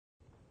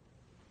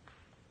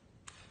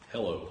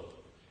Hello,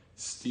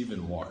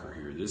 Stephen Walker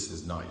here. This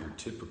is not your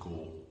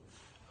typical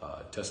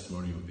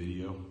testimonial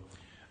video.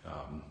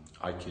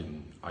 I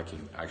can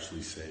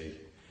actually say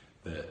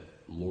that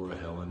Laura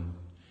Helen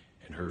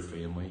and her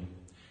family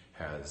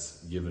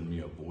has given me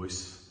a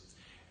voice,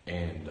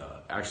 and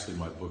actually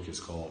my book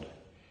is called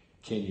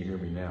Can You Hear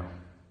Me Now?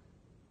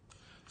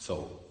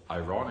 So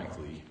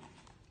ironically,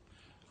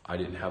 I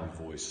didn't have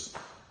a voice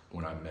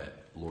when I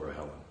met Laura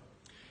Helen,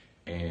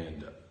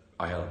 and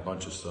I had a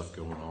bunch of stuff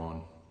going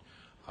on.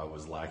 I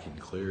was lacking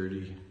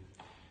clarity,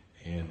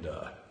 and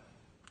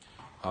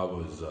I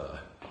was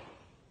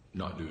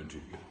not doing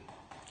too good.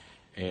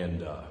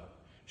 And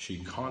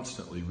she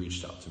constantly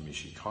reached out to me.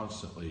 She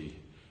constantly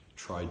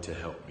tried to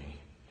help me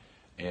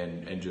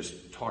and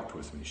just talked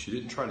with me. She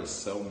didn't try to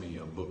sell me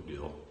a book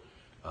deal.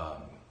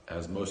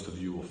 As most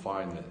of you will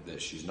find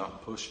that she's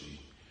not pushy.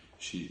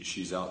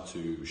 She's out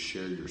to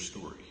share your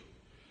story.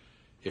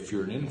 If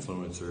you're an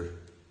influencer,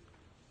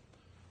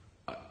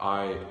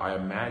 I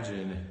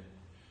imagine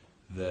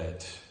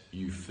that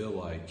you feel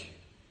like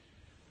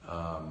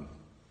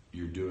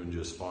you're doing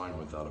just fine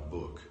without a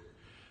book.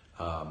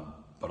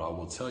 But I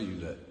will tell you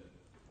that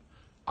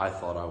I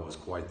thought I was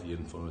quite the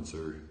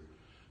influencer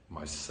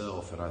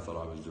myself, and I thought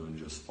I was doing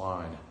just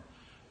fine.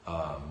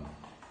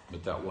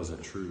 But that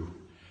wasn't true.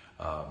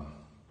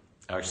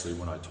 Actually,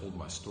 when I told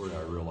my story,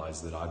 I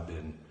realized that I've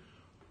been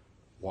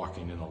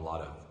walking in a lot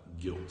of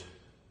guilt,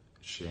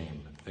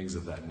 shame, things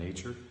of that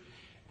nature.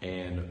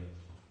 And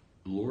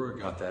Laura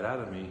got that out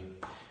of me.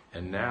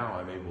 And now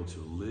I'm able to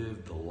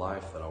live the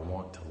life that I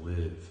want to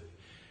live.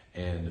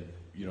 And,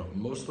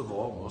 most of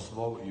all,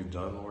 what you've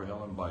done, Laura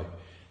Helen, by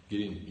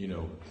getting,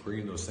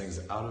 bringing those things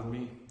out of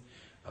me,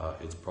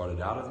 it's brought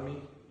it out of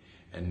me,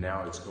 and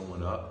now it's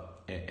going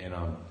up, and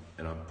I'm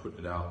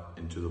putting it out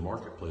into the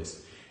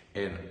marketplace.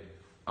 And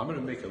I'm going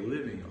to make a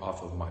living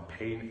off of my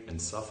pain and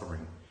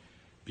suffering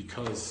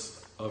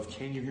because of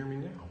Can You Hear Me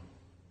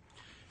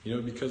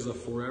Now? Because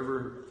of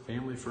Forever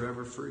Family,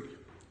 Forever Free.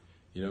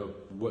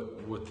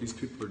 What these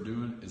people are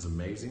doing is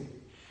amazing,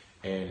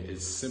 and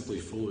it's simply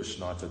foolish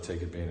not to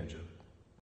take advantage of it.